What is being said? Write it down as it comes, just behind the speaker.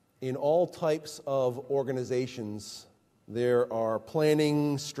In all types of organizations, there are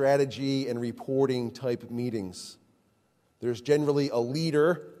planning, strategy, and reporting type meetings. There's generally a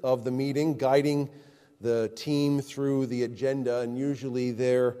leader of the meeting guiding the team through the agenda, and usually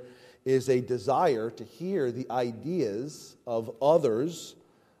there is a desire to hear the ideas of others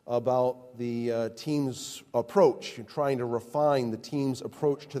about the team's approach, and trying to refine the team's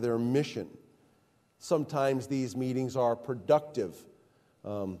approach to their mission. Sometimes these meetings are productive.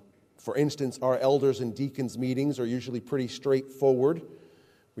 For instance, our elders and deacons meetings are usually pretty straightforward.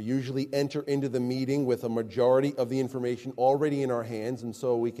 We usually enter into the meeting with a majority of the information already in our hands, and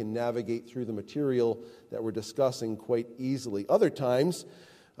so we can navigate through the material that we're discussing quite easily. Other times,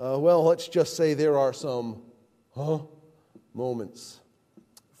 let's just say there are some moments.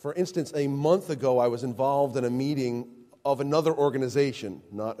 For instance, a month ago, I was involved in a meeting of another organization,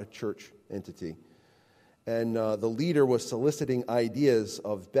 not a church entity. And the leader was soliciting ideas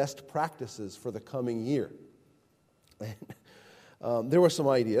of best practices for the coming year. There were some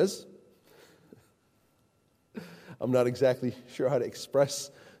ideas. I'm not exactly sure how to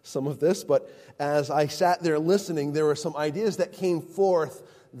express some of this, but as I sat there listening, there were some ideas that came forth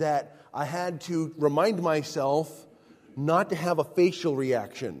that I had to remind myself not to have a facial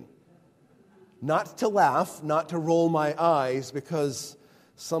reaction, not to laugh, not to roll my eyes, because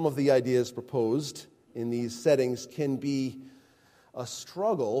some of the ideas proposed in these settings can be a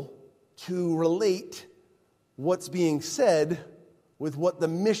struggle to relate what's being said with what the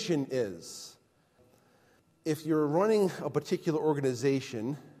mission is. If you're running a particular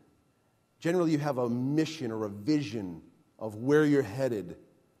organization, generally you have a mission or a vision of where you're headed.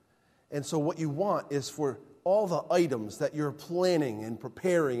 And so what you want is for all the items that you're planning and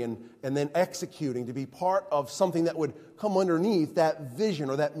preparing and then executing to be part of something that would come underneath that vision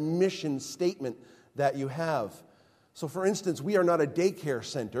or that mission statement that you have. So for instance, we are not a daycare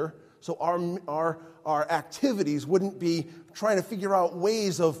center, so our activities wouldn't be trying to figure out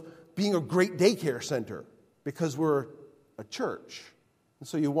ways of being a great daycare center, because we're a church. And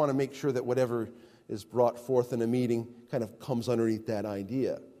so you want to make sure that whatever is brought forth in a meeting kind of comes underneath that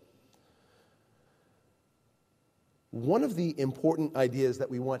idea. One of the important ideas that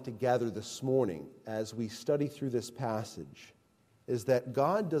we want to gather this morning as we study through this passage is that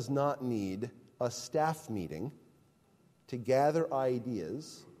God does not need a staff meeting to gather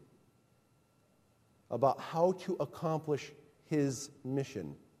ideas about how to accomplish His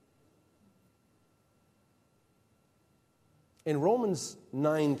mission. In Romans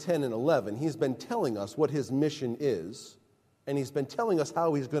 9, 10, and 11, He's been telling us what His mission is, and He's been telling us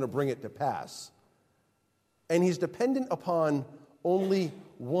how He's going to bring it to pass. And He's dependent upon only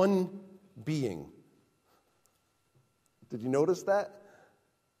one being. Did you notice that?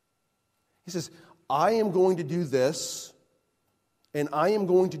 He says, I am going to do this, and I am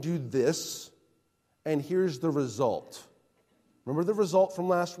going to do this, and here's the result. Remember the result from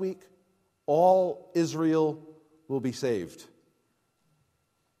last week? All Israel will be saved.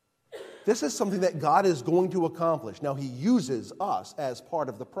 This is something that God is going to accomplish. Now, He uses us as part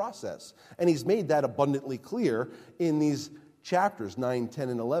of the process, and He's made that abundantly clear in these chapters 9, 10,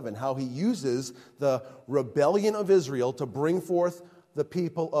 and 11, how He uses the rebellion of Israel to bring forth the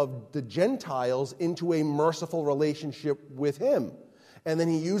people of the Gentiles into a merciful relationship with Him. And then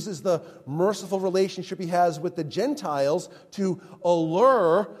He uses the merciful relationship He has with the Gentiles to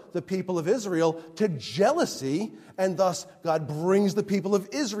allure the people of Israel to jealousy, and thus God brings the people of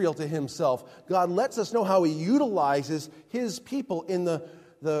Israel to Himself. God lets us know how He utilizes His people in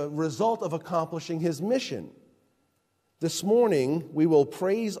the result of accomplishing His mission. This morning, we will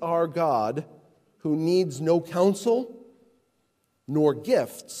praise our God who needs no counsel nor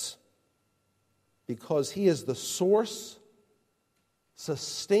gifts, because He is the source,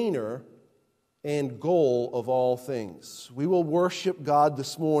 sustainer, and goal of all things. We will worship God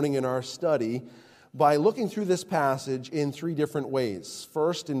this morning in our study by looking through this passage in three different ways.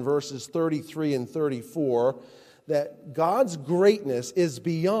 First, in verses 33 and 34, that God's greatness is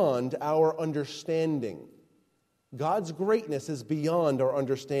beyond our understanding. God's greatness is beyond our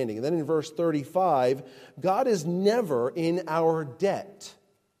understanding. And then in verse 35, God is never in our debt.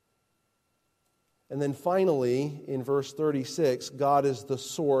 And then finally, in verse 36, God is the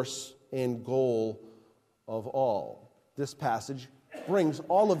source and goal of all. This passage brings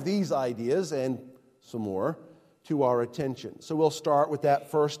all of these ideas and some more to our attention. So we'll start with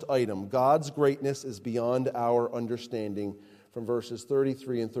that first item. God's greatness is beyond our understanding, from verses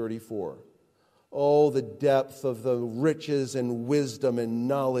 33 and 34. Oh, the depth of the riches and wisdom and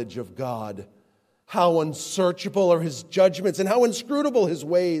knowledge of God. How unsearchable are His judgments and how inscrutable His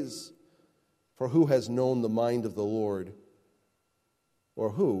ways. For who has known the mind of the Lord? or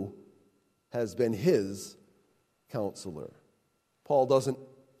who has been his counselor. Paul doesn't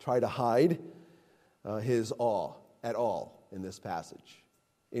try to hide his awe at all in this passage.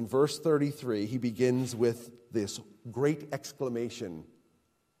 In verse 33, he begins with this great exclamation,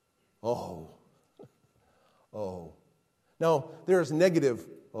 "Oh, oh." Now, there's negative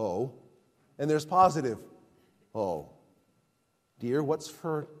 "oh," and there's positive "oh." Dear, what's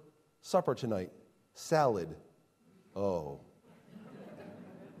for supper tonight? Salad. Oh.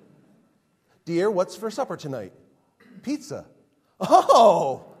 Dear, what's for supper tonight? Pizza.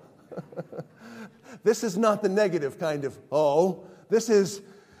 Oh. This is not the negative kind of oh. This is,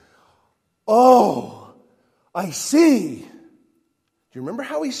 oh, I see. Do you remember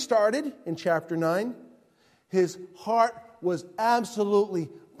how he started in chapter 9? His heart was absolutely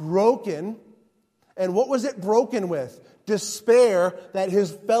broken. And what was it broken with? Despair that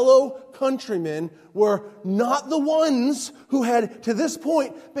his fellow countrymen were not the ones who had, to this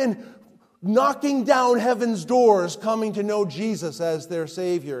point, been knocking down heaven's doors, coming to know Jesus as their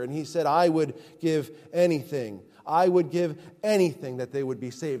Savior. And he said, I would give anything. I would give anything that they would be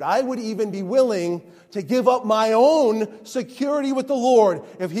saved. I would even be willing to give up my own security with the Lord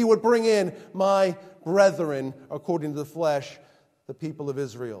if he would bring in my brethren, according to the flesh, the people of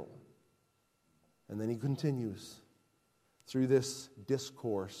Israel. And then he continues through this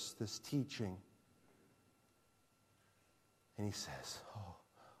discourse, this teaching. And he says,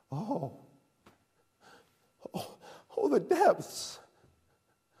 oh, the depths.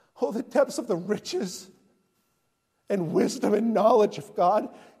 Oh, the depths of the riches and wisdom and knowledge of God.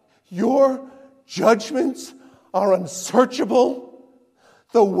 Your judgments are unsearchable.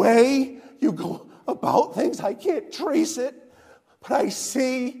 The way you go about things, I can't trace it. But I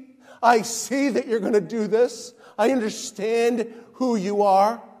see that you're going to do this. I understand who you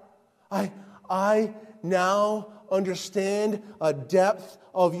are. I now understand a depth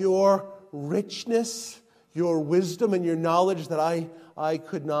of your richness, your wisdom, and your knowledge that I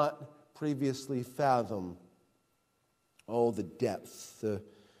could not previously fathom. Oh, the depth. The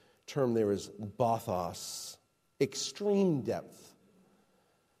term there is bathos, extreme depth.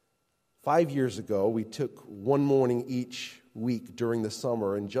 5 years ago, we took one morning each week during the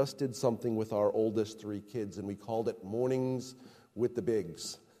summer and just did something with our oldest 3 kids, and we called it Mornings with the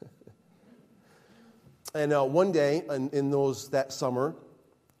Bigs. And one day in that summer,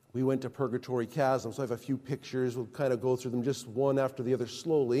 we went to Purgatory Chasm. So I have a few pictures. We'll kind of go through them just one after the other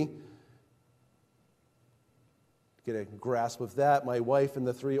slowly. Get a grasp of that. My wife and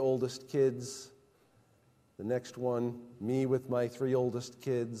the 3 oldest kids. The next one, me with my 3 oldest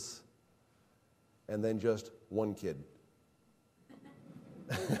kids. And then just one kid.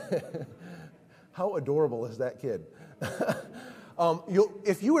 How adorable is that kid?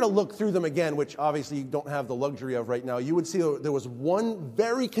 If you were to look through them again, which obviously you don't have the luxury of right now, you would see there was one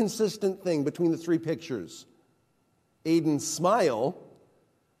very consistent thing between the 3 pictures. Aiden's smile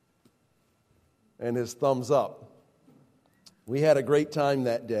and his thumbs up. We had a great time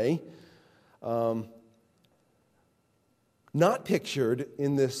that day. Not pictured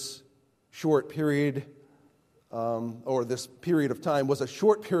in this short period, or this period of time, was a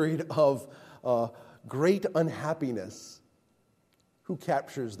short period of great unhappiness. Who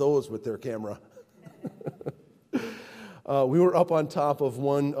captures those with their camera? We were up on top of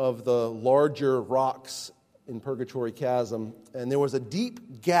one of the larger rocks in Purgatory Chasm, and there was a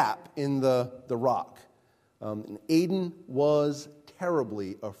deep gap in the rock. And Aiden was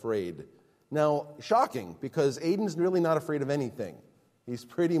terribly afraid. Now, shocking, because Aiden's really not afraid of anything. He's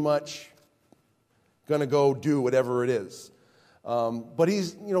pretty much going to go do whatever it is. But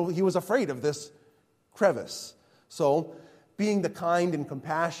he was afraid of this crevice. So, being the kind and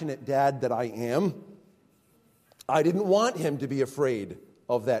compassionate dad that I am, I didn't want him to be afraid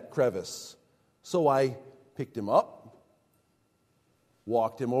of that crevice. So I picked him up,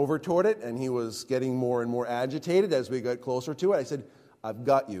 walked him over toward it, and he was getting more and more agitated as we got closer to it. I said, I've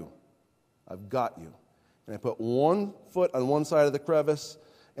got you. I've got you. And I put one foot on one side of the crevice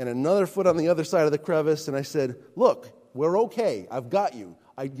and another foot on the other side of the crevice, and I said, look, we're okay. I've got you.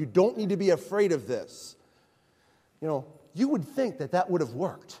 You don't need to be afraid of this. You would think that would have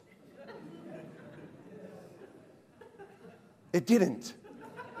worked. It didn't.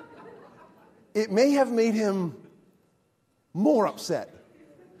 It may have made him more upset.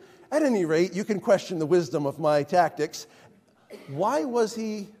 At any rate, you can question the wisdom of my tactics. Why was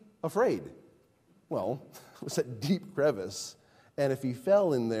he afraid? Well, it was a deep crevice, and if he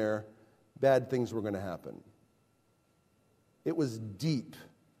fell in there, bad things were going to happen. It was deep.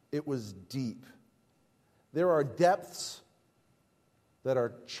 It was deep. There are depths that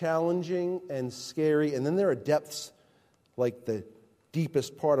are challenging and scary, and then there are depths like the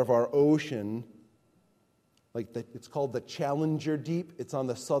deepest part of our ocean, it's called the Challenger Deep. It's on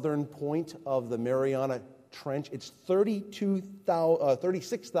the southern point of the Mariana Trench. It's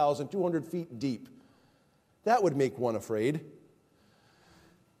 36,200 feet deep. That would make one afraid.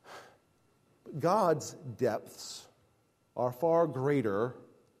 God's depths are far greater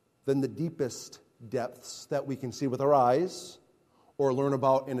than the deepest depths that we can see with our eyes or learn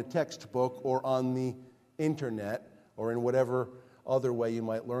about in a textbook or on the internet or in whatever other way you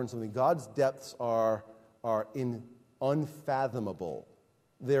might learn something. God's depths are unfathomable.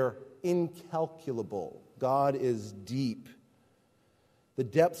 They're incalculable. God is deep. The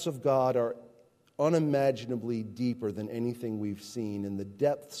depths of God are unimaginably deeper than anything we've seen, and the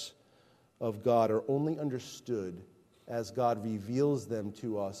depths of God are only understood as God reveals them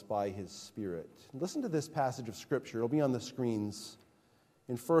to us by His Spirit. Listen to this passage of Scripture. It'll be on the screens.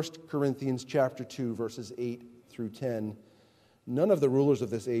 In 1 Corinthians chapter 2, verses 8 through 10, none of the rulers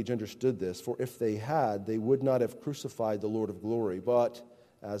of this age understood this, for if they had, they would not have crucified the Lord of glory. But,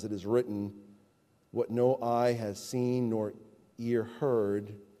 as it is written, what no eye has seen, nor ear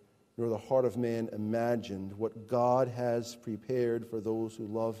heard, nor the heart of man imagined, what God has prepared for those who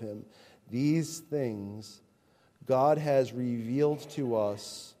love Him. These things God has revealed to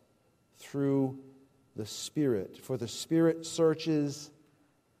us through the Spirit. For the Spirit searches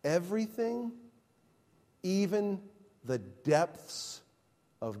everything, even the depths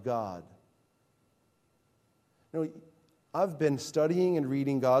of God. You know, I've been studying and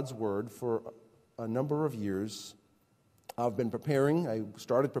reading God's Word for a number of years. I've been preparing. I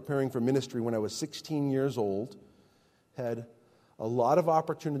started preparing for ministry when I was 16 years old. Had a lot of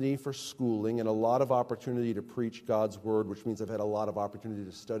opportunity for schooling and a lot of opportunity to preach God's Word, which means I've had a lot of opportunity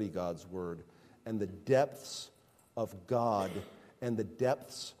to study God's Word. And the depths of God and the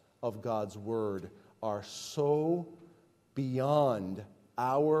depths of God's Word are so beyond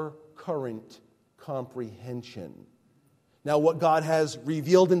our current comprehension. Now, what God has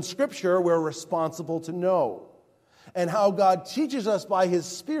revealed in Scripture, we're responsible to know. And how God teaches us by His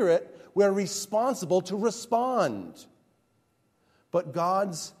Spirit, we're responsible to respond. But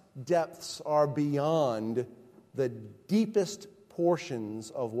God's depths are beyond the deepest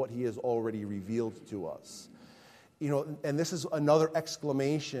portions of what He has already revealed to us. You know, and this is another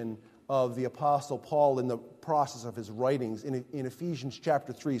exclamation of the Apostle Paul in the process of his writings. In Ephesians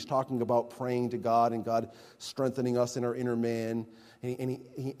chapter 3, he's talking about praying to God and God strengthening us in our inner man. And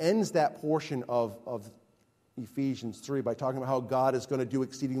he ends that portion of Ephesians 3 by talking about how God is going to do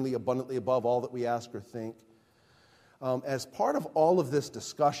exceedingly abundantly above all that we ask or think. As part of all of this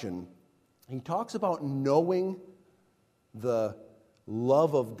discussion, he talks about knowing the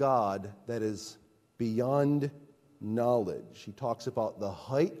love of God that is beyond knowledge. He talks about the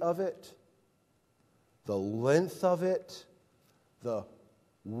height of it, the length of it, the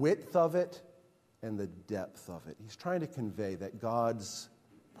width of it, and the depth of it. He's trying to convey that God's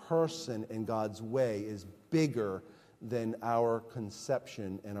person and God's way is bigger than our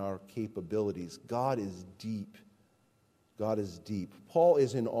conception and our capabilities. God is deep. God is deep. Paul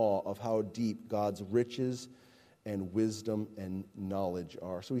is in awe of how deep God's riches and wisdom and knowledge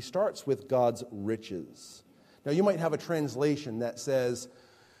are. So he starts with God's riches. Now you might have a translation that says,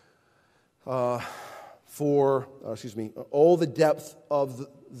 all the depth of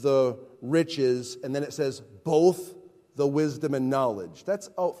the riches, and then it says both the wisdom and knowledge.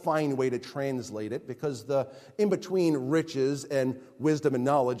 That's a fine way to translate it, because the in-between riches and wisdom and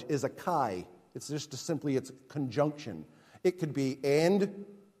knowledge is a kai. It's just simply it's conjunction. It could be and,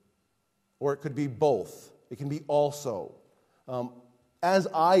 or it could be both. It can be also. As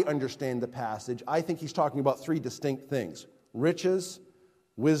I understand the passage, I think he's talking about three distinct things: riches,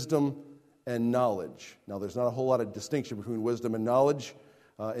 wisdom, and knowledge. Now, there's not a whole lot of distinction between wisdom and knowledge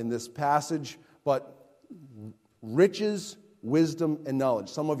in this passage, but riches, wisdom, and knowledge.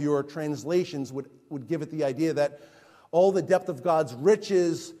 Some of your translations would give it the idea that all the depth of God's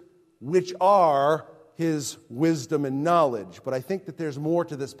riches, which are His wisdom and knowledge. But I think that there's more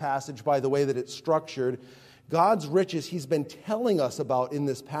to this passage by the way that it's structured. God's riches He's been telling us about in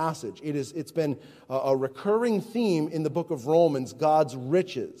this passage. It's been a recurring theme in the book of Romans, God's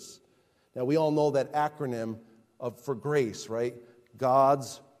riches. Now, we all know that acronym for grace, right?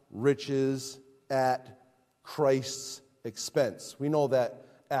 God's riches at Christ's expense. We know that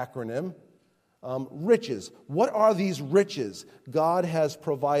acronym. Riches. What are these riches? God has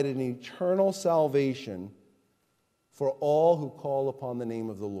provided an eternal salvation for all who call upon the name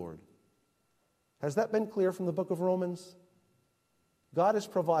of the Lord. Has that been clear from the book of Romans? God has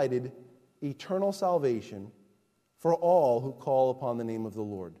provided eternal salvation for all who call upon the name of the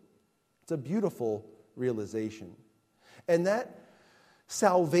Lord. It's a beautiful realization. And that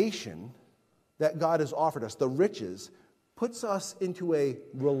salvation that God has offered us, the riches, puts us into a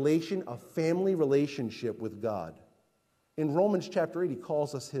family relationship with God. In Romans chapter 8, he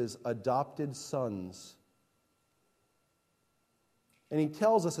calls us his adopted sons. And he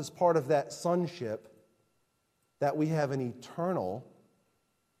tells us as part of that sonship that we have an eternal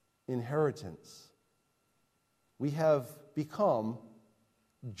inheritance. We have become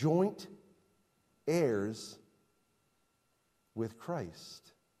joint heirs with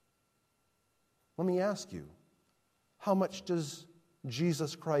Christ. Let me ask you, how much does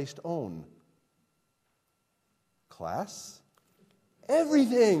Jesus Christ own? Class?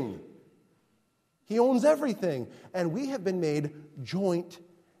 Everything. He owns everything. And we have been made joint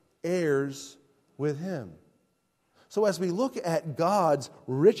heirs with him. So as we look at God's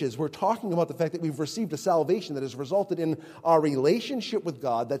riches, we're talking about the fact that we've received a salvation that has resulted in our relationship with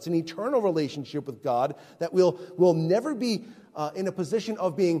God, that's an eternal relationship with God, that we'll never be in a position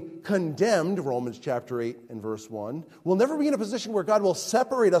of being condemned, Romans chapter 8 and verse 1. We'll never be in a position where God will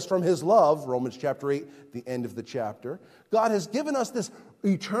separate us from his love, Romans chapter 8, the end of the chapter. God has given us this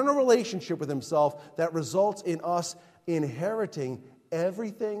eternal relationship with himself that results in us inheriting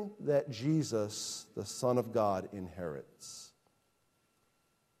everything that Jesus, the Son of God, inherits.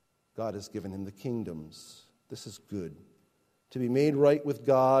 God has given him the kingdoms. This is good. To be made right with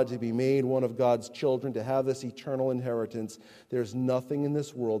God, to be made one of God's children, to have this eternal inheritance, there's nothing in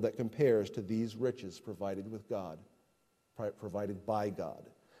this world that compares to these riches provided with God, provided by God.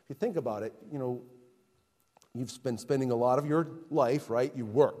 If you think about it, you've been spending a lot of your life, right? You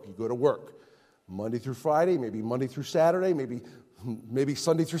work, you go to work. Monday through Friday, maybe Monday through Saturday, maybe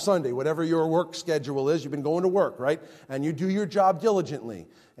Sunday through Sunday, whatever your work schedule is, you've been going to work, right? And you do your job diligently,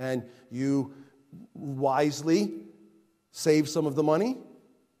 and you wisely save some of the money,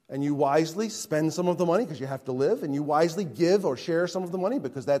 and you wisely spend some of the money because you have to live, and you wisely give or share some of the money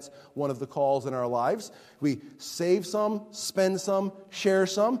because that's one of the calls in our lives. We save some, spend some, share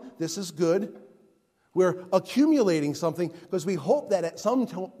some. This is good. We're accumulating something because we hope that at some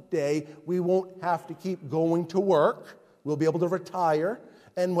day we won't have to keep going to work. We'll be able to retire,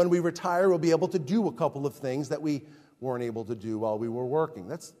 and when we retire, we'll be able to do a couple of things that we weren't able to do while we were working.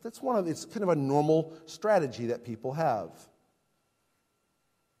 It's kind of a normal strategy that people have.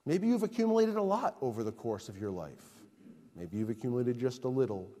 Maybe you've accumulated a lot over the course of your life. Maybe you've accumulated just a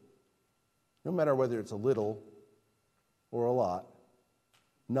little. No matter whether it's a little or a lot,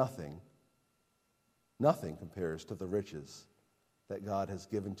 nothing compares to the riches that God has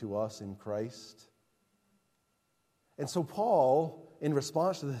given to us in Christ. And so Paul, in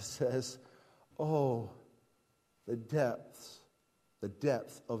response to this, says, the depth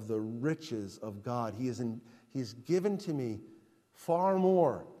of the riches of God. He's given to me far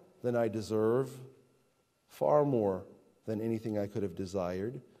more than I deserve, far more than anything I could have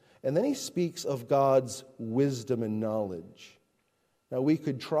desired. And then he speaks of God's wisdom and knowledge. Now, we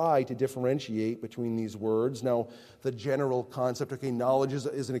could try to differentiate between these words. Now, the general concept, knowledge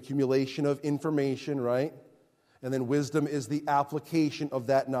is an accumulation of information, right? And then wisdom is the application of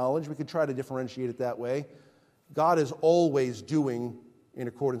that knowledge. We could try to differentiate it that way. God is always doing in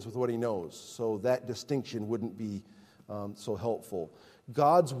accordance with what he knows, so that distinction wouldn't be so helpful.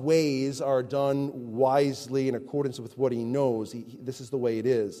 God's ways are done wisely in accordance with what he knows. This is the way it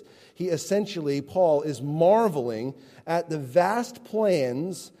is. Paul is marveling at the vast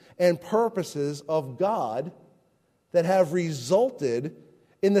plans and purposes of God that have resulted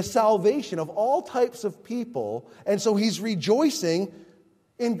in the salvation of all types of people, and so he's rejoicing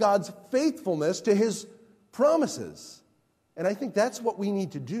in God's faithfulness to his promises. And I think that's what we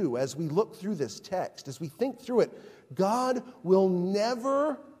need to do as we look through this text, as we think through it. God will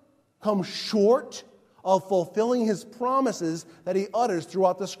never come short of fulfilling his promises that he utters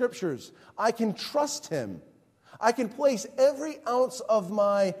throughout the Scriptures. I can trust him. I can place every ounce of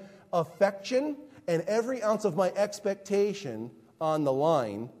my affection and every ounce of my expectation on the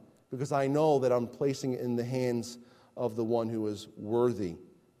line because I know that I'm placing it in the hands of the one who is worthy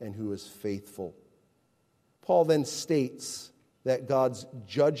and who is faithful. Paul then states that God's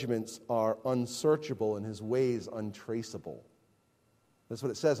judgments are unsearchable and his ways untraceable. That's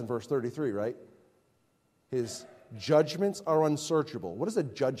what it says in verse 33, right? His judgments are unsearchable. What is a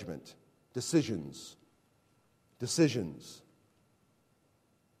judgment? Decisions.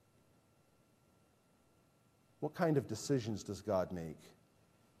 What kind of decisions does God make?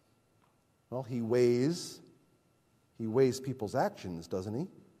 Well, he weighs people's actions, doesn't he?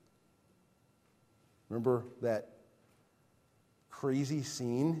 Remember that crazy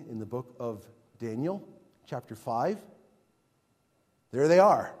scene in the book of Daniel, chapter 5? There they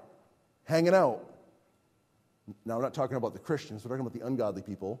are, hanging out. Now, I'm not talking about the Christians. We're talking about the ungodly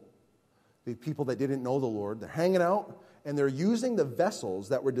people, the people that didn't know the Lord. They're hanging out, and they're using the vessels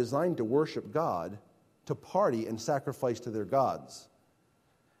that were designed to worship God to party and sacrifice to their gods.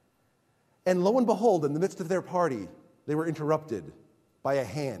 And lo and behold, in the midst of their party, they were interrupted by a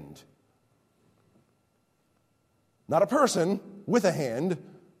hand. Not a person with a hand,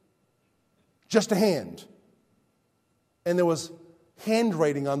 just a hand. And there was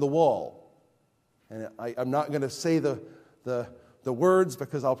handwriting on the wall. And I'm not going to say the words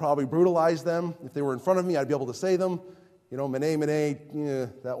because I'll probably brutalize them. If they were in front of me, I'd be able to say them. You know, mene,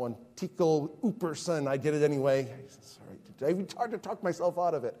 that one, Tikkel Uperson, I did it anyway. Sorry, I even tried to talk myself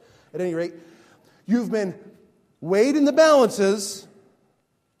out of it. At any rate, you've been weighed in the balances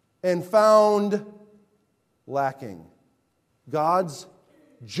and found lacking. God's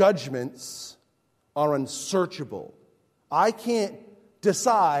judgments are unsearchable. I can't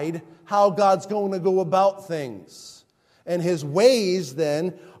decide how God's going to go about things. And his ways,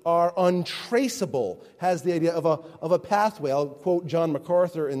 then, are untraceable. Has the idea of a pathway. I'll quote John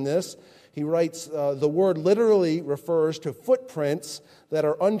MacArthur in this. He writes, the word literally refers to footprints that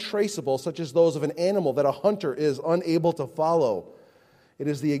are untraceable, such as those of an animal that a hunter is unable to follow. It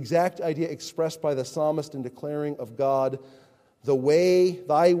is the exact idea expressed by the psalmist in declaring of God,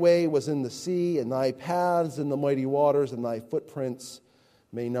 thy way was in the sea, and thy paths in the mighty waters, and thy footprints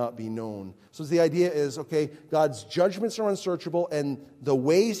may not be known. So the idea is, okay, God's judgments are unsearchable, and the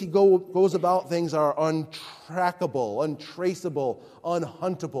ways he goes about things are untrackable, untraceable,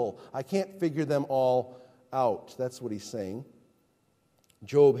 unhuntable. I can't figure them all out. That's what he's saying.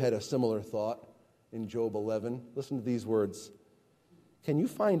 Job had a similar thought in Job 11. Listen to these words. Can you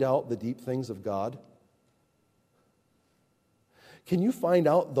find out the deep things of God? Can you find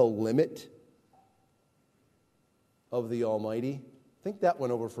out the limit of the Almighty? Think that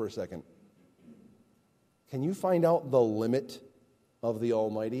one over for a second. Can you find out the limit of the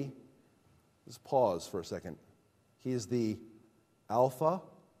Almighty? Just pause for a second. He is the Alpha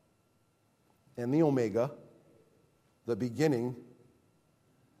and the Omega, the beginning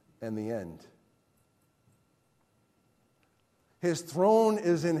and the end. His throne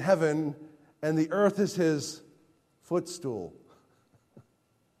is in heaven, and the earth is his footstool.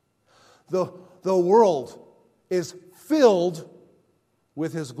 The world is filled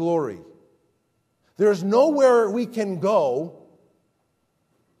with his glory. There's nowhere we can go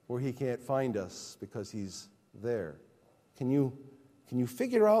where he can't find us because he's there. Can you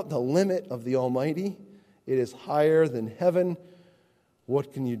figure out the limit of the Almighty? It is higher than heaven.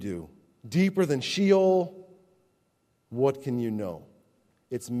 What can you do? Deeper than Sheol. What can you know?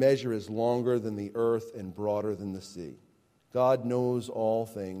 Its measure is longer than the earth and broader than the sea. God knows all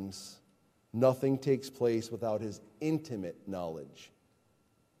things. Nothing takes place without his intimate knowledge.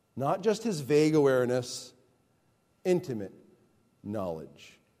 Not just his vague awareness, intimate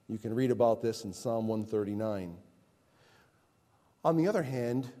knowledge. You can read about this in Psalm 139. On the other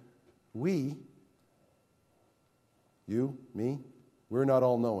hand, we, you, me, we're not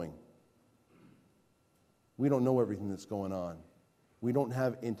all-knowing. We don't know everything that's going on. We don't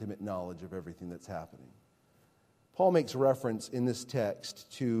have intimate knowledge of everything that's happening. Paul makes reference in this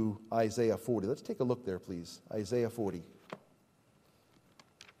text to Isaiah 40. Let's take a look there, please. Isaiah 40.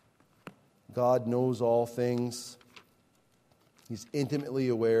 God knows all things. He's intimately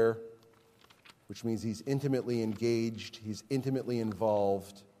aware, which means he's intimately engaged. He's intimately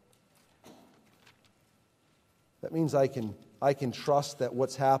involved. That means I can trust that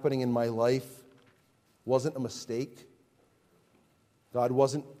what's happening in my life wasn't a mistake. God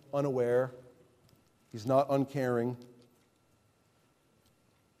wasn't unaware. He's not uncaring.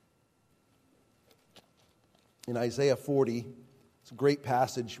 In Isaiah 40, it's a great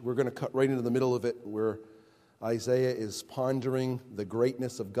passage. We're going to cut right into the middle of it where Isaiah is pondering the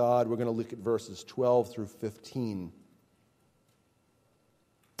greatness of God. We're going to look at verses 12 through 15.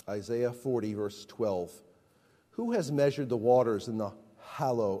 Isaiah 40, verse 12. Who has measured the waters in the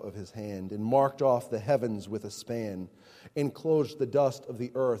hollow of his hand, and marked off the heavens with a span, enclosed the dust of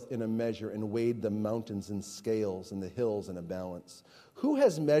the earth in a measure, and weighed the mountains in scales and the hills in a balance? Who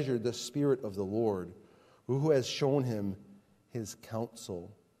has measured the Spirit of the Lord? Who has shown him his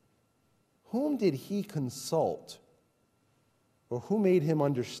counsel? Whom did he consult? Or who made him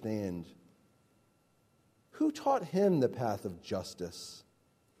understand? Who taught him the path of justice,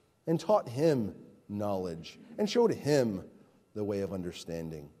 and taught him knowledge, and showed him the way of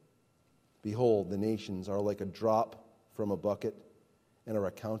understanding? Behold, the nations are like a drop from a bucket, and are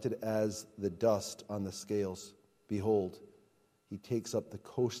accounted as the dust on the scales. Behold, he takes up the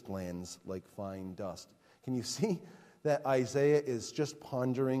coastlands like fine dust. Can you see that Isaiah is just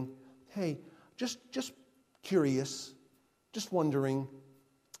pondering, hey, just curious, just wondering,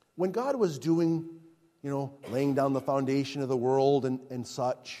 when God was doing, laying down the foundation of the world and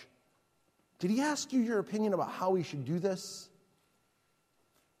such, did he ask you your opinion about how he should do this?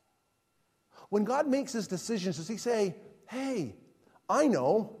 When God makes his decisions, does he say, hey, I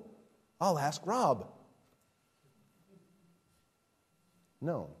know, I'll ask Rob?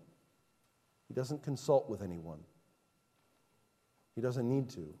 No. He doesn't consult with anyone. He doesn't need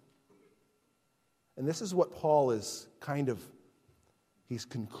to. And this is what Paul is he's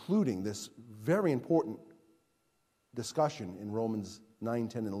concluding this very important discussion in Romans 9,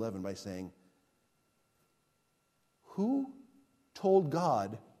 10, and 11 by saying, who told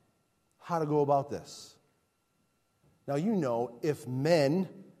God how to go about this? Now, if men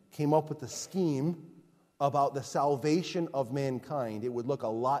came up with a scheme about the salvation of mankind, it would look a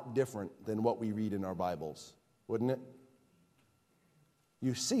lot different than what we read in our Bibles, wouldn't it?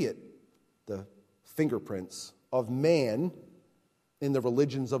 You see it, the fingerprints of man in the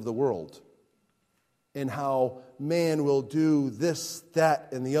religions of the world, and how man will do this, that,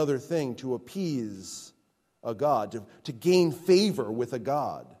 and the other thing to appease a God, to gain favor with a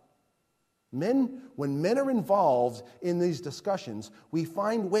God. When men are involved in these discussions, we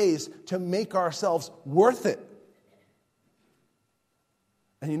find ways to make ourselves worth it.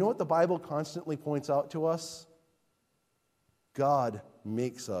 And you know what the Bible constantly points out to us? God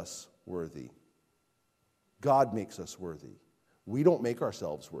makes us worthy. God makes us worthy. We don't make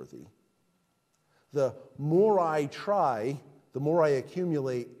ourselves worthy. The more I try, the more I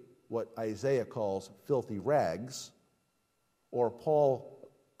accumulate what Isaiah calls filthy rags, or Paul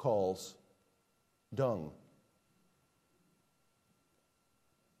calls dung.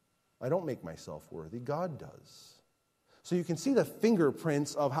 I don't make myself worthy. God does. So you can see the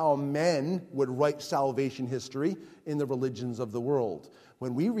fingerprints of how men would write salvation history in the religions of the world.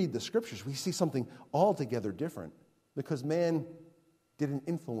 When we read the Scriptures, we see something altogether different because man didn't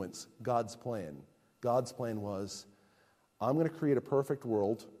influence God's plan. God's plan was, I'm going to create a perfect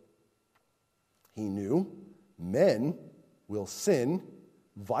world. He knew men will sin,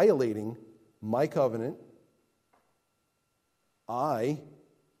 violating my covenant. I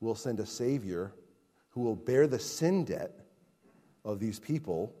will send a Savior who will bear the sin debt of these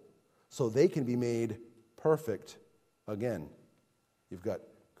people so they can be made perfect again. You've got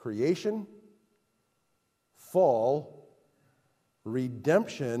creation, fall,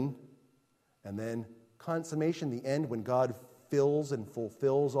 redemption, and then consummation, the end when God fills and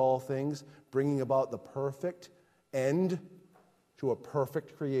fulfills all things, bringing about the perfect end to a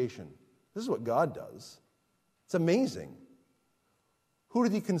perfect creation. This is what God does. It's amazing. Who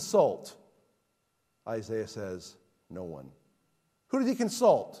did he consult? Isaiah says, no one. Who did he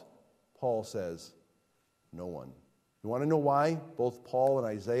consult? Paul says, no one. You want to know why both Paul and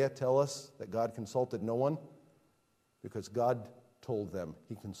Isaiah tell us that God consulted no one? Because God told them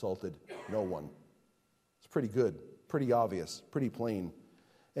he consulted no one. It's pretty good, pretty obvious, pretty plain.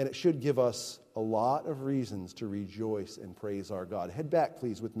 And it should give us a lot of reasons to rejoice and praise our God. Head back,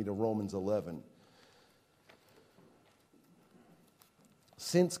 please, with me to Romans 11.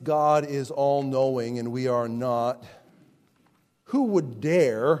 Since God is all-knowing and we are not, who would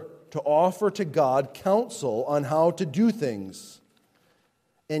dare to offer to God counsel on how to do things?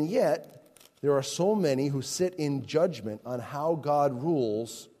 And yet, there are so many who sit in judgment on how God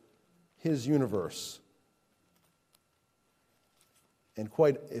rules his universe. And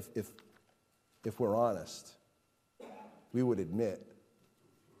quite, if we're honest, we would admit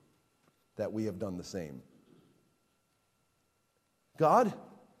that we have done the same. God,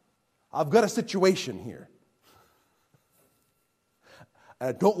 I've got a situation here.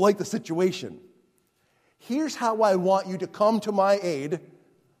 I don't like the situation. Here's how I want you to come to my aid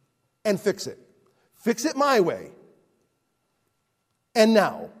and fix it. Fix it my way. And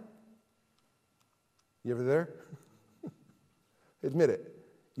now. You ever there? Admit it.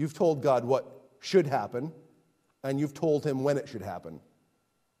 You've told God what should happen, and you've told him when it should happen.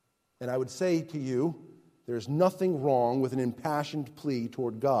 And I would say to you, there's nothing wrong with an impassioned plea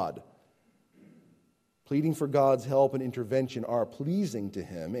toward God. Pleading for God's help and intervention are pleasing to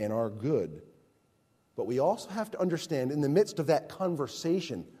him and are good. But we also have to understand, in the midst of that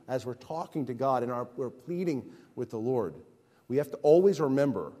conversation, as we're talking to God and we're pleading with the Lord, we have to always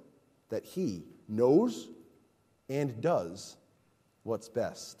remember that he knows and does what's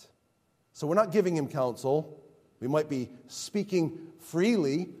best. So we're not giving him counsel. We might be speaking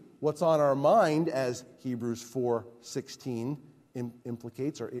freely what's on our mind, as Hebrews 4:16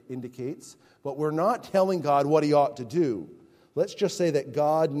 implicates or indicates, but we're not telling God what he ought to do. Let's just say that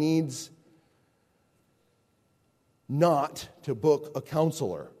God needs not to book a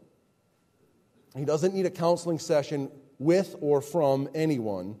counselor. He doesn't need a counseling session with or from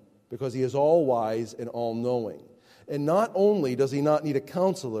anyone because he is all-wise and all-knowing. And not only does he not need a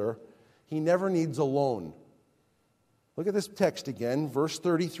counselor, he never needs a loan. Look at this text again, verse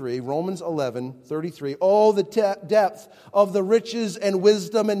 33, Romans 11:33. Oh, the depth of the riches and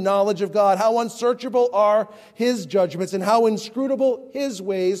wisdom and knowledge of God. How unsearchable are his judgments and how inscrutable his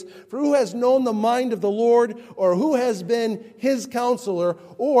ways. For who has known the mind of the Lord, or who has been his counselor?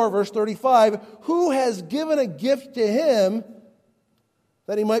 Or, verse 35, who has given a gift to him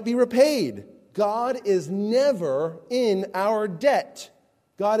that he might be repaid? God is never in our debt.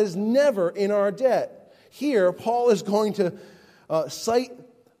 God is never in our debt. Here, Paul is going to cite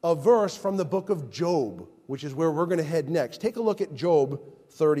a verse from the book of Job, which is where we're going to head next. Take a look at Job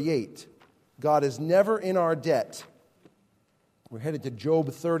 38. God is never in our debt. We're headed to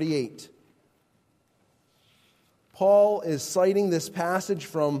Job 38. Paul is citing this passage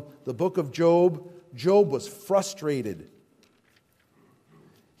from the book of Job. Job was frustrated.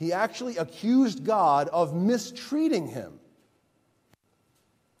 He actually accused God of mistreating him.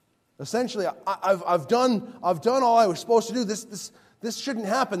 Essentially, I've done all I was supposed to do. This shouldn't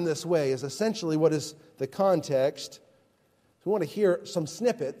happen this way, is essentially what is the context. So we want to hear some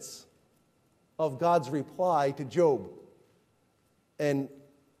snippets of God's reply to Job. And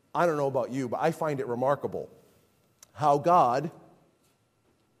I don't know about you, but I find it remarkable how God,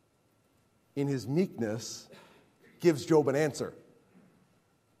 in his meekness, gives Job an answer.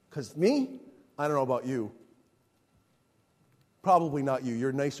 Because me, I don't know about you. Probably not you.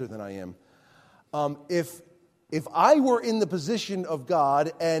 You're nicer than I am. If I were in the position of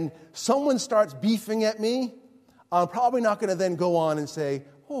God and someone starts beefing at me, I'm probably not going to then go on and say,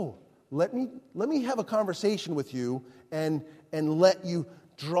 "Oh, let me have a conversation with you and let you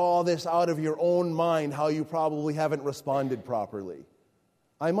draw this out of your own mind how you probably haven't responded properly."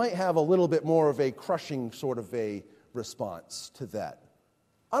 I might have a little bit more of a crushing sort of a response to that.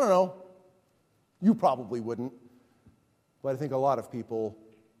 I don't know. You probably wouldn't. But I think a lot of people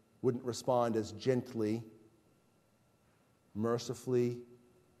wouldn't respond as gently, mercifully,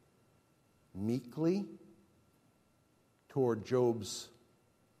 meekly toward Job's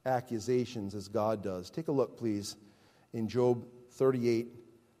accusations as God does. Take a look, please, in Job 38,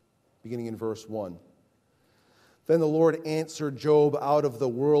 beginning in verse 1. Then the Lord answered Job out of the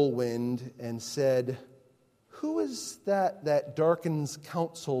whirlwind and said, "Who is that darkens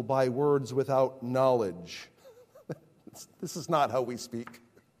counsel by words without knowledge?" This is not how we speak.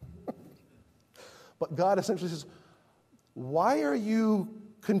 But God essentially says, why are you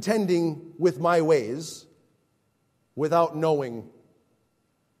contending with my ways without knowing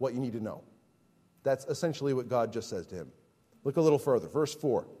what you need to know? That's essentially what God just says to him. Look a little further. Verse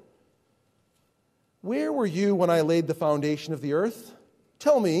 4. Where were you when I laid the foundation of the earth?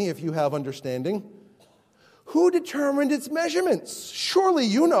 Tell me if you have understanding. Who determined its measurements? Surely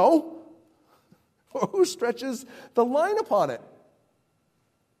you know. Or who stretches the line upon it?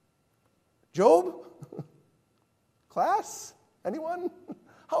 Job? Class? Anyone?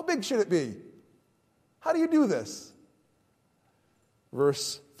 How big should it be? How do you do this?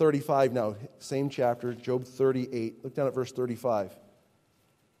 Verse 35 now, same chapter, Job 38. Look down at verse 35.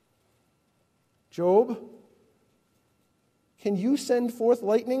 Job, can you send forth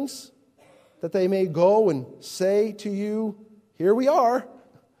lightnings that they may go and say to you, here we are?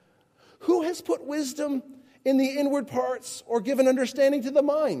 Who has put wisdom in the inward parts or given understanding to the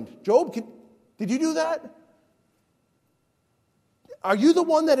mind? Job, did you do that? Are you the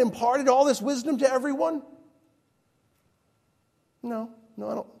one that imparted all this wisdom to everyone? No,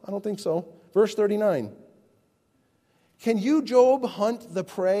 I don't think so. Verse 39. Can you, Job, hunt the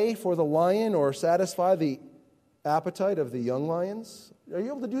prey for the lion or satisfy the appetite of the young lions? Are you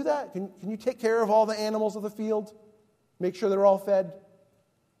able to do that? Can you take care of all the animals of the field? Make sure they're all fed?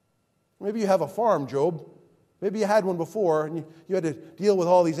 Maybe you have a farm, Job. Maybe you had one before and you had to deal with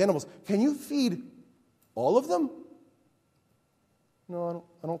all these animals. Can you feed all of them? No,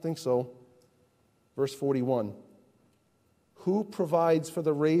 I don't think so. Verse 41. Who provides for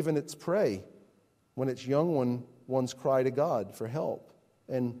the raven its prey when its young ones cry to God for help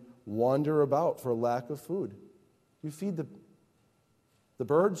and wander about for lack of food? You feed the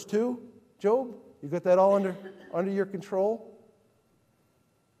birds too, Job? You got that all under your control?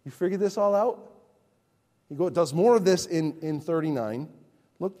 You figured this all out? He does more of this in 39.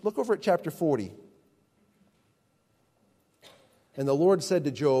 Look over at chapter 40. And the Lord said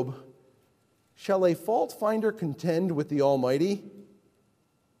to Job, shall a fault finder contend with the Almighty?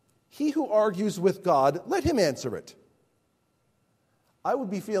 He who argues with God, let him answer it. I would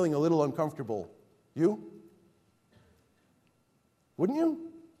be feeling a little uncomfortable. You? Wouldn't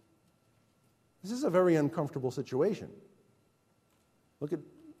you? This is a very uncomfortable situation. Look at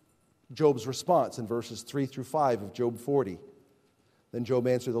Job's response in verses 3 through 5 of Job 40. Then Job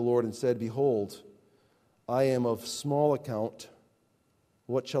answered the Lord and said, Behold, I am of small account.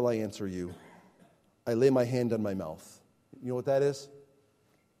 What shall I answer you? I lay my hand on my mouth. You know what that is?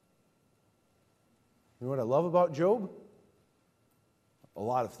 You know what I love about Job? A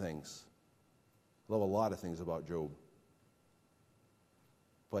lot of things. I love a lot of things about Job.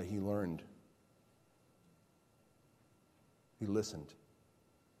 But he learned. He listened.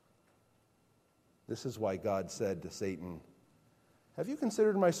 This is why God said to Satan, have you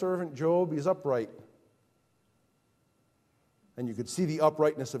considered my servant Job? He's upright. And you could see the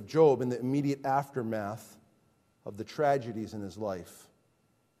uprightness of Job in the immediate aftermath of the tragedies in his life.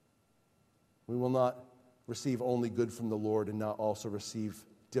 We will not receive only good from the Lord and not also receive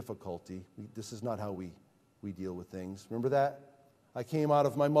difficulty. This is not how we deal with things. Remember that? I came out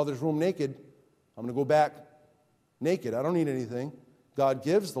of my mother's womb naked. I'm going to go back naked. I don't need anything. God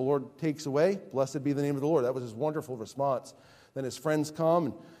gives, the Lord takes away. Blessed be the name of the Lord. That was his wonderful response. Then his friends come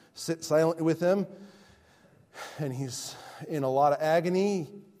and sit silently with him. And he's in a lot of agony.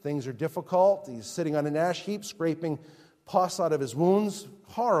 Things are difficult. He's sitting on an ash heap, scraping pus out of his wounds.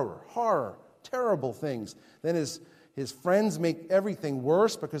 Horror, terrible things. Then his friends make everything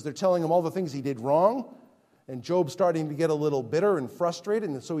worse because they're telling him all the things he did wrong. And Job's starting to get a little bitter and frustrated,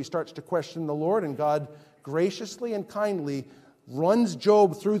 and so he starts to question the Lord, and God graciously and kindly runs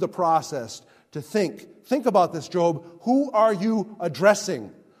Job through the process to think. Think about this, Job. Who are you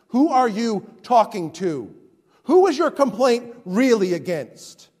addressing? Who are you talking to? Who is your complaint really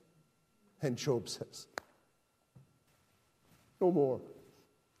against? And Job says, no more.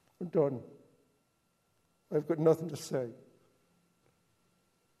 I'm done. I've got nothing to say.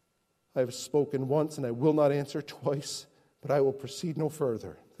 I have spoken once and I will not answer twice, but I will proceed no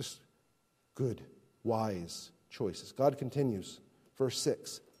further. This good, wise choices. God continues, verse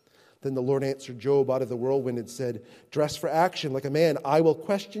 6. Then the Lord answered Job out of the whirlwind and said, dress for action like a man. I will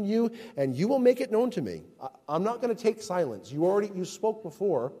question you and you will make it known to me. I'm not going to take silence. You spoke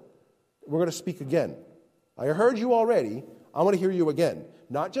before. We're going to speak again. I heard you already. I want to hear you again.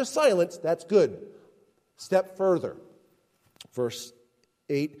 Not just silence. That's good. Step further. Verse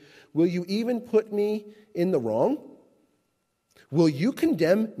 8. Will you even put me in the wrong? Will you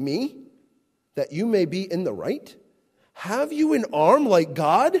condemn me that you may be in the right? Have you an arm like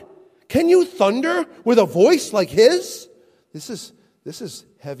God? Can you thunder with a voice like his? This is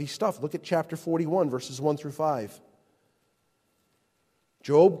heavy stuff. Look at chapter 41, verses 1 through 5.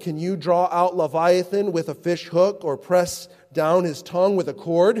 Job, can you draw out Leviathan with a fish hook or press down his tongue with a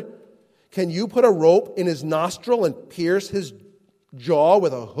cord? Can you put a rope in his nostril and pierce his jaw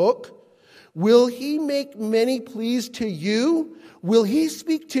with a hook? Will he make many pleas to you? Will he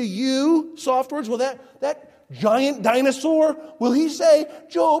speak to you soft words? Will that giant dinosaur, will he say,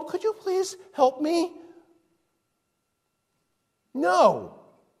 Job, could you please help me? No,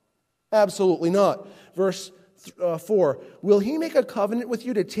 absolutely not. Verse 4, will he make a covenant with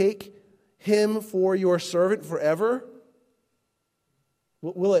you to take him for your servant forever?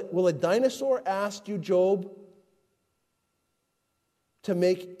 Will a dinosaur ask you, Job, to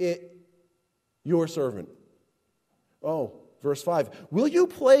make it your servant? Oh, verse 5. Will you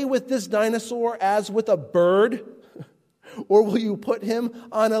play with this dinosaur as with a bird? Or will you put him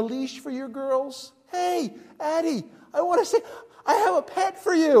on a leash for your girls? Hey, Addie, I want to say, I have a pet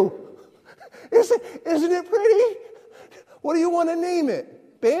for you. Isn't it pretty? What do you want to name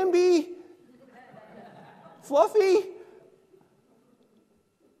it? Bambi? Fluffy?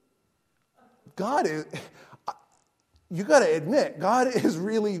 God is, you got to admit, God is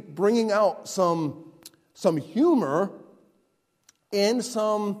really bringing out some humor and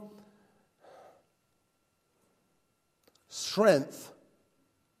some strength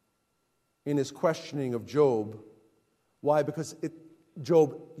in his questioning of Job. Why? Because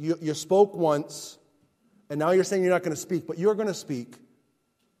Job, you spoke once, and now you're saying you're not going to speak, but you're going to speak.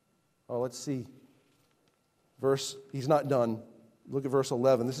 Oh, let's see. He's not done. Look at verse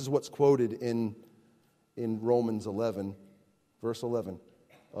 11. This is what's quoted in Romans 11, verse 11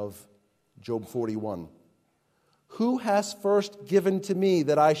 of Job 41. Who has first given to me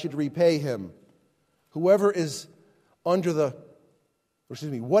that I should repay him? Whatever is under the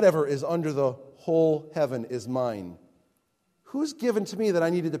whole heaven is mine. Who's given to me that I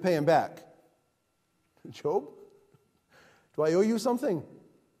needed to pay him back? Job? Do I owe you something?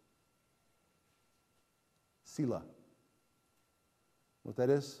 Selah. What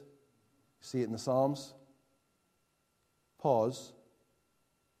that is? See it in the Psalms? Pause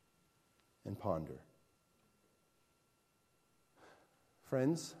and ponder.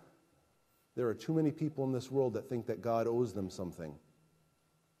 Friends, There are too many people in this world that think that God owes them something.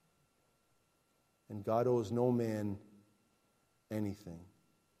 And God owes no man anything.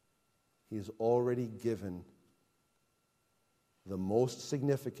 He has already given the most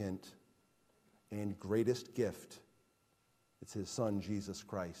significant and greatest gift. It's His Son, Jesus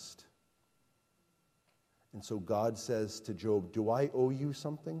Christ. And so God says to Job, do I owe you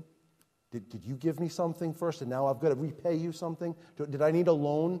something? Did you give me something first and now I've got to repay you something? Did I need a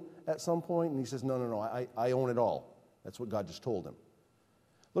loan at some point? And he says, no, I own it all. That's what God just told him.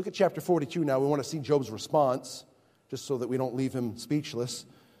 Look at chapter 42 now. We want to see Job's response, just so that we don't leave him speechless.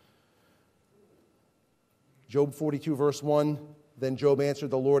 Job 42, verse 1, then Job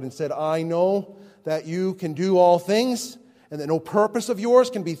answered the Lord and said, I know that you can do all things, and that no purpose of yours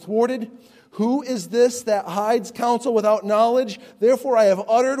can be thwarted. Who is this that hides counsel without knowledge? Therefore I have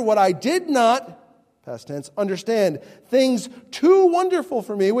uttered what I did not, past tense, understand. Things too wonderful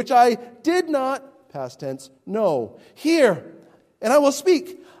for me, which I did not, past tense, know. Hear, and I will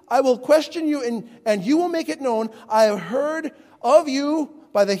speak. I will question you, and you will make it known. I have heard of you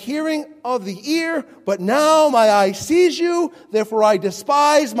by the hearing of the ear, but now my eye sees you. Therefore I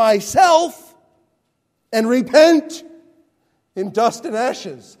despise myself and repent in dust and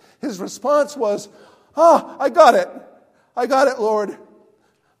ashes. His response was, I got it. I got it, Lord.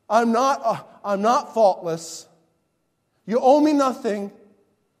 I'm not faultless. You owe me nothing.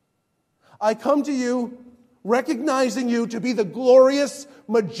 I come to you recognizing you to be the glorious,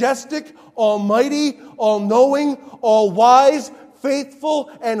 majestic, almighty, all-knowing, all-wise,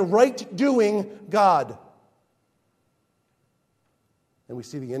 faithful, and right-doing God. And we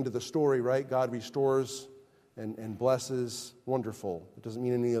see the end of the story, right? God restores and blesses. Wonderful. It doesn't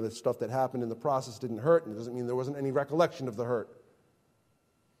mean any of the stuff that happened in the process didn't hurt, and it doesn't mean there wasn't any recollection of the hurt.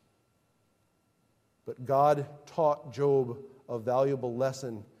 But God taught Job a valuable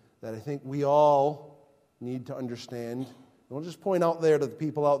lesson that I think we all need to understand. Don't just point out there to the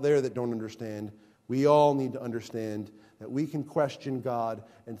people out there that don't understand. We all need to understand that we can question God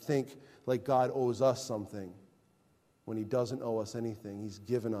and think like God owes us something when He doesn't owe us anything. He's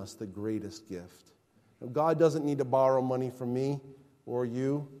given us the greatest gift. Now, God doesn't need to borrow money from me or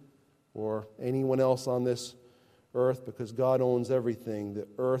you or anyone else on this earth, because God owns everything. The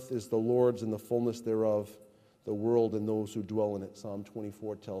earth is the Lord's and the fullness thereof, the world and those who dwell in it. Psalm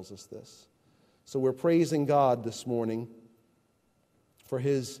 24 tells us this. So we're praising God this morning for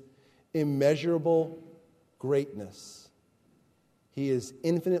His immeasurable greatness. He is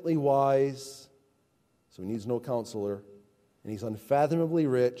infinitely wise, so He needs no counselor. And He's unfathomably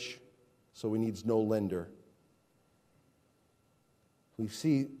rich, so He needs no lender. We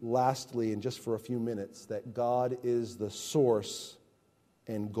see, lastly, and just for a few minutes, that God is the source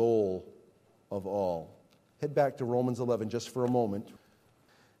and goal of all. Head back to Romans 11 just for a moment.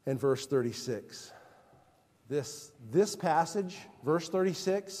 And verse 36. This passage, verse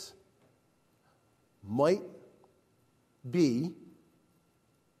 36, might be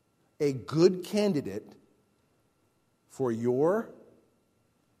a good candidate for your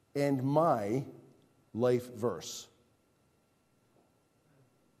and my life verse.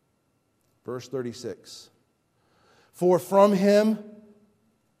 Verse 36. For from Him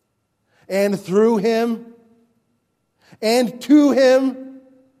and through Him and to Him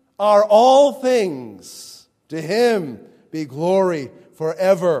are all things. To Him be glory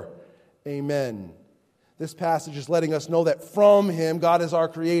forever. Amen. This passage is letting us know that from Him, God is our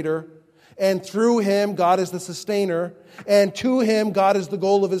creator, and through Him, God is the sustainer, and to Him, God is the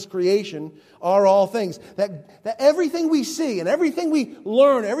goal of His creation, are all things. That everything we see and everything we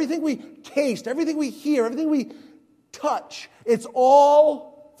learn, everything we taste, everything we hear, everything we touch, it's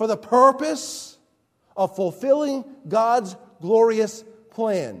all for the purpose of fulfilling God's glorious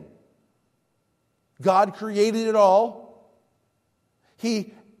plan. God created it all.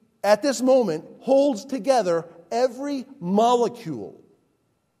 He, at this moment, holds together every molecule.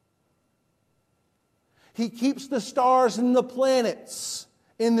 He keeps the stars and the planets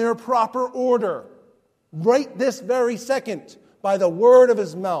in their proper order right this very second by the word of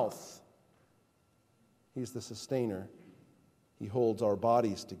His mouth. He's the sustainer. He holds our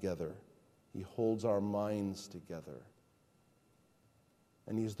bodies together. He holds our minds together.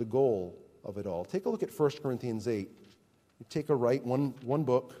 And He's the goal of it all. Take a look at 1 Corinthians 8. You take a right, one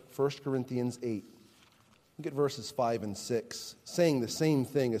book, 1 Corinthians 8. Look at verses 5 and 6, saying the same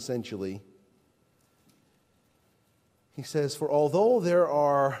thing essentially. He says, for although there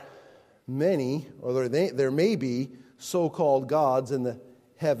are many, or there may be so-called gods in the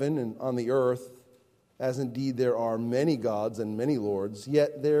heaven and on the earth, as indeed there are many gods and many lords,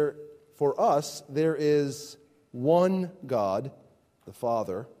 yet for us there is one God, the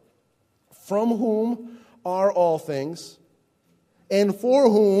Father, from whom are all things, and for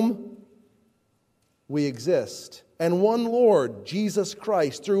whom we exist, and one Lord, Jesus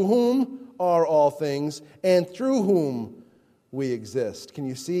Christ, through whom are all things, and through whom we exist. Can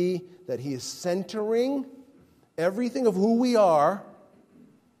you see that he is centering everything of who we are,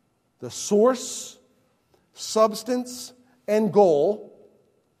 the source, substance, and goal,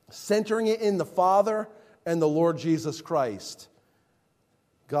 centering it in the Father and the Lord Jesus Christ?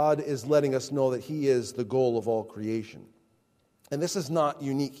 God is letting us know that he is the goal of all creation. And this is not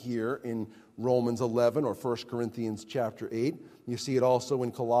unique here in Romans 11 or 1 Corinthians chapter 8. You see it also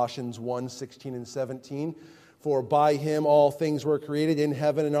in Colossians 1, 16 and 17. For by him all things were created in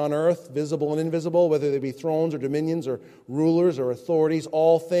heaven and on earth, visible and invisible, whether they be thrones or dominions or rulers or authorities.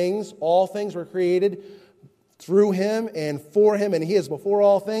 All things were created through him and for him, and he is before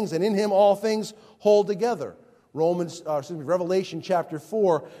all things, and in him all things hold together. Revelation chapter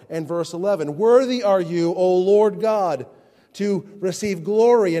 4 and verse 11. Worthy are you, O Lord God, to receive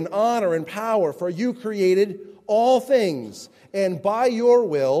glory and honor and power, for you created all things, and by your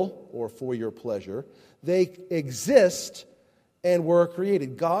will, or for your pleasure, they exist and were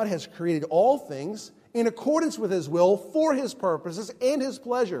created. God has created all things in accordance with his will, for his purposes and his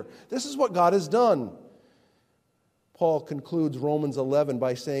pleasure. This is what God has done. Paul concludes Romans 11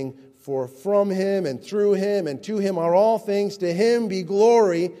 by saying, for from him and through him and to him are all things, to him be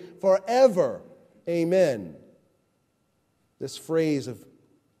glory forever. Amen. This phrase of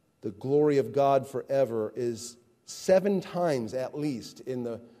the glory of God forever is 7 times at least in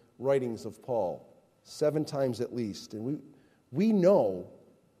the writings of Paul. 7 times at least. And we know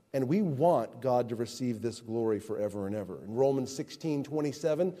and we want God to receive this glory forever and ever. In Romans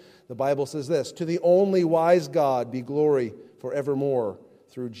 16:27, the Bible says this, to the only wise God be glory forevermore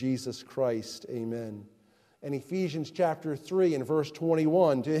through Jesus Christ. Amen. And Ephesians chapter 3 and verse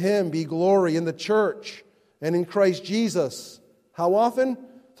 21, to him be glory in the church and in Christ Jesus. How often?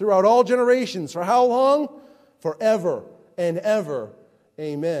 Throughout all generations. For how long? Forever and ever.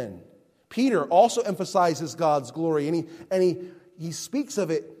 Amen. Peter also emphasizes God's glory, and he speaks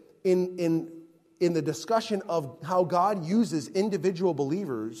of it in the discussion of how God uses individual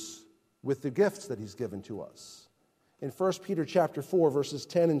believers with the gifts that he's given to us. In 1 Peter chapter 4, verses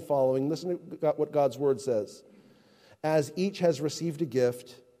 10 and following, listen to what God's word says. As each has received a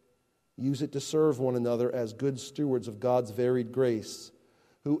gift, use it to serve one another as good stewards of God's varied grace.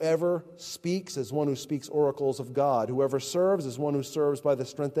 Whoever speaks is one who speaks oracles of God. Whoever serves is one who serves by the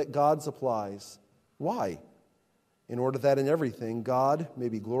strength that God supplies. Why? In order that in everything God may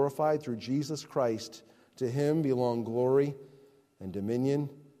be glorified through Jesus Christ. To him belong glory and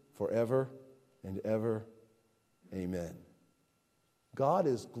dominion forever and ever. Amen. God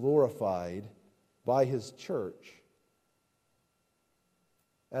is glorified by his church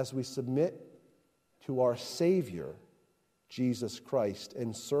as we submit to our Savior, Jesus Christ,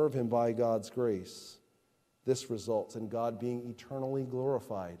 and serve him by God's grace. This results in God being eternally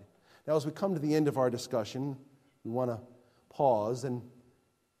glorified. Now, as we come to the end of our discussion, we want to pause and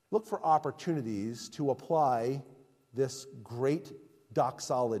look for opportunities to apply this great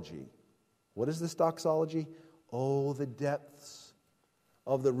doxology. What is this doxology? Oh, the depths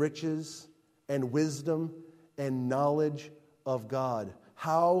of the riches and wisdom and knowledge of God.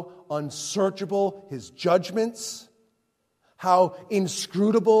 How unsearchable his judgments, how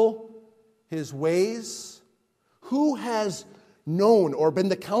inscrutable his ways. Who has known or been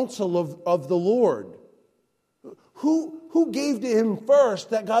the counsel of the Lord? Who gave to him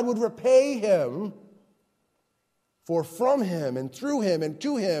first that God would repay him? For from him and through him and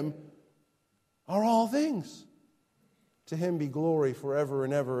to him are all things. To him be glory forever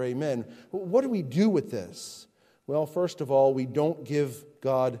and ever. Amen. What do we do with this? Well, first of all, we don't give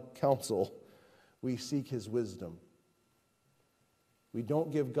God counsel. We seek his wisdom. We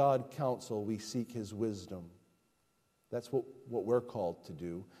don't give God counsel. We seek his wisdom. That's what we're called to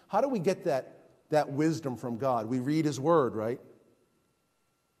do. How do we get that wisdom from God? We read his word, right?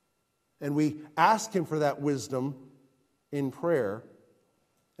 And we ask him for that wisdom in prayer.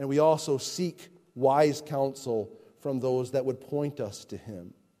 And we also seek wise counsel from those that would point us to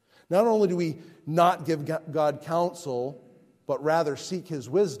him. Not only do we not give God counsel, but rather seek his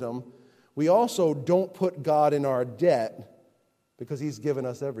wisdom, we also don't put God in our debt because he's given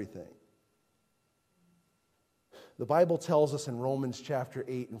us everything. The Bible tells us in Romans chapter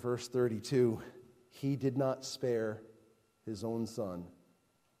 8 and verse 32, he did not spare his own son,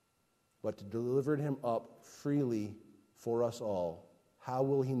 but delivered him up freely for us all. How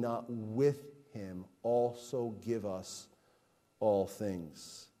will he not with him also give us all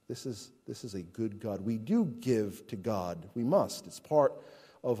things? This is a good God. We do give to God. We must. It's part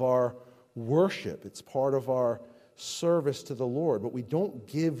of our worship. It's part of our service to the Lord. But we don't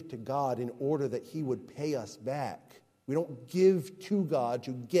give to God in order that He would pay us back. We don't give to God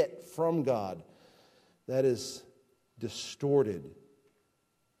to get from God. That is distorted.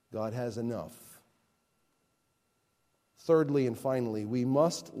 God has enough. Thirdly and finally, we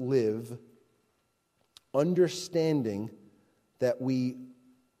must live understanding that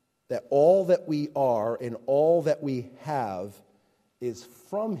all that we are and all that we have is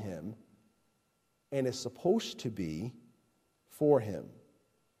from Him and is supposed to be for Him.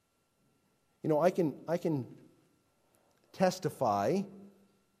 You know, I can testify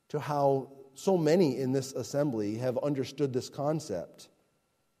to how so many in this assembly have understood this concept.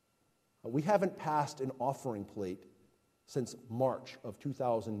 We haven't passed an offering plate since March of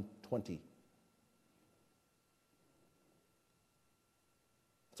 2020.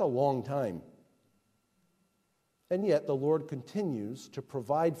 It's a long time. And yet the Lord continues to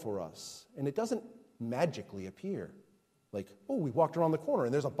provide for us. And it doesn't magically appear. Like, oh, we walked around the corner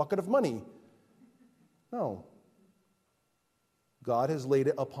and there's a bucket of money. No. God has laid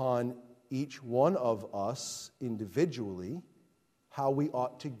it upon each one of us individually how we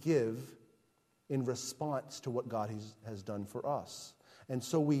ought to give in response to what God has done for us. And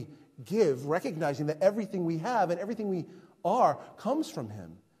so we give, recognizing that everything we have and everything we are comes from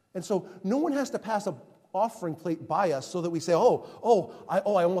Him. And so no one has to pass an offering plate by us so that we say, I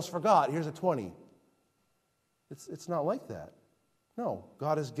almost forgot, here's a 20. It's not like that. No,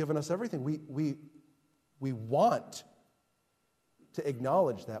 God has given us everything. We want to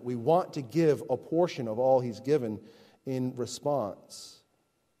acknowledge that. We want to give a portion of all He's given in response.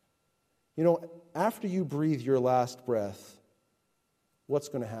 You know, after you breathe your last breath, what's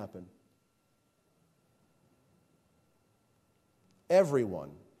going to happen? Everyone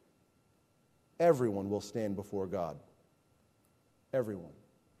will stand before God. Everyone.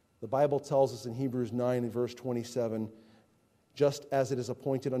 The Bible tells us in Hebrews 9 and verse 27, just as it is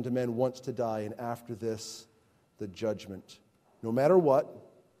appointed unto men once to die, and after this, the judgment. No matter what,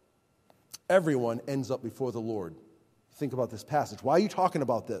 everyone ends up before the Lord. Think about this passage. Why are you talking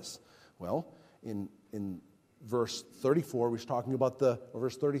about this? Well, in verse 34, we're talking about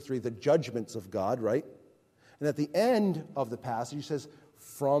verse 33, the judgments of God, right? And at the end of the passage, he says,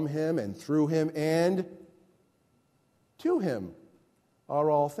 from Him and through Him and to Him are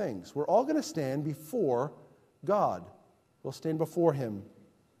all things. We're all going to stand before God. We'll stand before Him,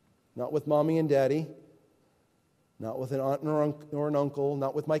 not with mommy and daddy, not with an aunt or an uncle,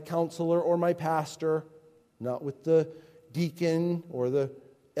 not with my counselor or my pastor, not with the deacon or the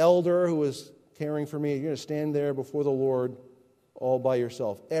elder who is caring for me. You're going to stand there before the Lord all by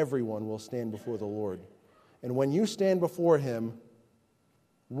yourself. Everyone will stand before the Lord. And when you stand before Him,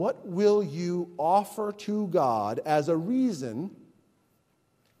 what will you offer to God as a reason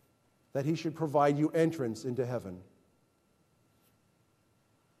that He should provide you entrance into heaven?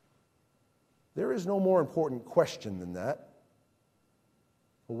 There is no more important question than that.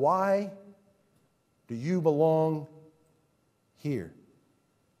 Why do you belong here?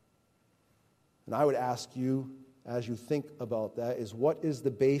 And I would ask you, as you think about that, is what is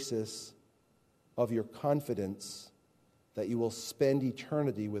the basis of your confidence that you will spend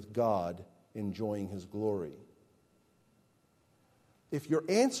eternity with God enjoying His glory? If your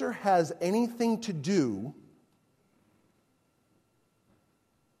answer has anything to do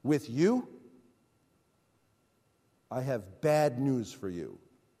with you, I have bad news for you.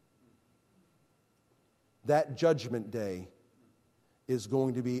 That judgment day is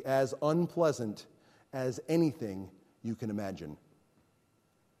going to be as unpleasant as anything you can imagine.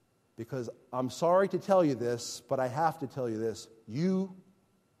 Because I'm sorry to tell you this, but I have to tell you this. You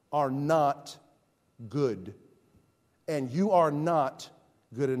are not good. And you are not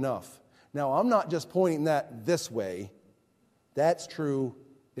good enough. Now, I'm not just pointing that this way. That's true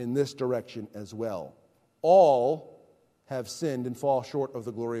in this direction as well. All have sinned and fall short of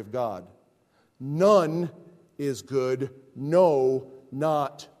the glory of God. None is good, no,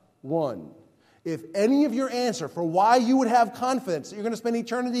 not one. If any of your answer for why you would have confidence that you're going to spend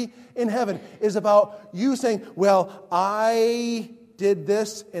eternity in heaven is about you saying, well, I did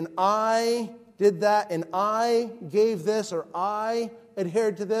this and I did that and I gave this or I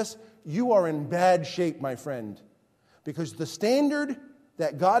adhered to this, you are in bad shape, my friend. Because the standard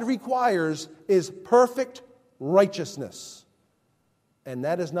that God requires is perfect righteousness. And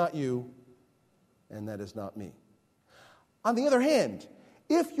that is not you, and that is not me. On the other hand,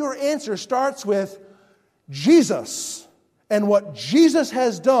 if your answer starts with Jesus and what Jesus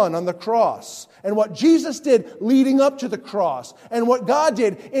has done on the cross, and what Jesus did leading up to the cross, and what God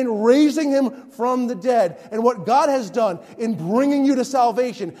did in raising him from the dead, and what God has done in bringing you to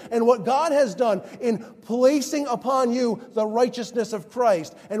salvation, and what God has done in placing upon you the righteousness of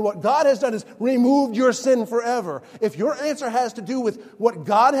Christ, and what God has done is removed your sin forever. If your answer has to do with what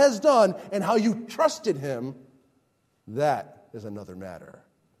God has done and how you trusted him, that is another matter.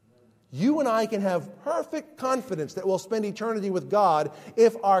 You and I can have perfect confidence that we'll spend eternity with God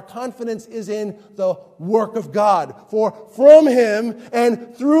if our confidence is in the work of God. For from him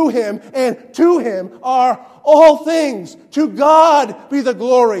and through him and to him are all things. To God be the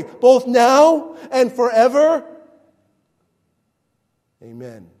glory, both now and forever.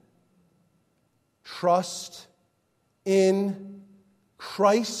 Amen. Trust in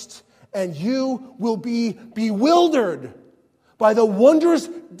Christ, and you will be bewildered by the wondrous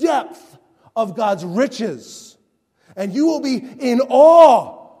depth of God's riches. And you will be in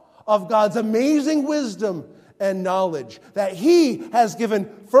awe of God's amazing wisdom and knowledge that he has given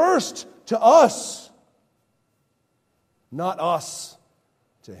first to us, not us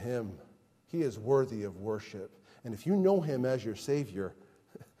to him. He is worthy of worship. And if you know him as your Savior,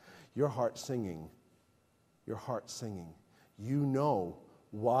 your heart singing, you know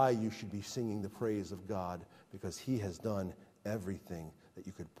why you should be singing the praise of God, because he has done everything that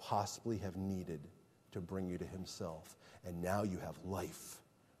you could possibly have needed to bring you to himself. And now you have life,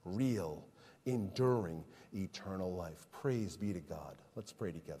 real, enduring, eternal life. Praise be to God. Let's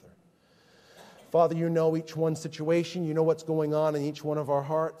pray together. Father, you know each one's situation. You know what's going on in each one of our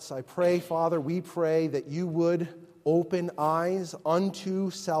hearts. I pray, Father, we pray that you would open eyes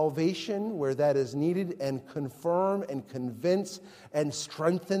unto salvation where that is needed, and confirm and convince and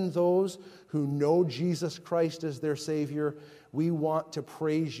strengthen those who know Jesus Christ as their Savior. We want to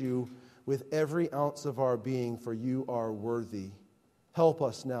praise you with every ounce of our being, for you are worthy. Help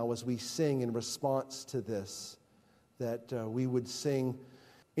us now as we sing in response to this, that we would sing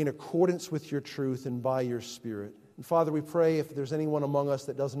in accordance with your truth and by your Spirit. And Father, we pray if there's anyone among us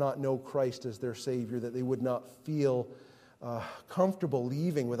that does not know Christ as their Savior, that they would not feel comfortable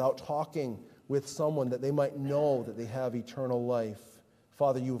leaving without talking with someone, that they might know that they have eternal life.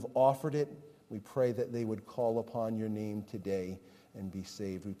 Father, you have offered it. We pray that they would call upon your name today and be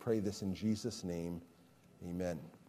saved. We pray this in Jesus' name. Amen.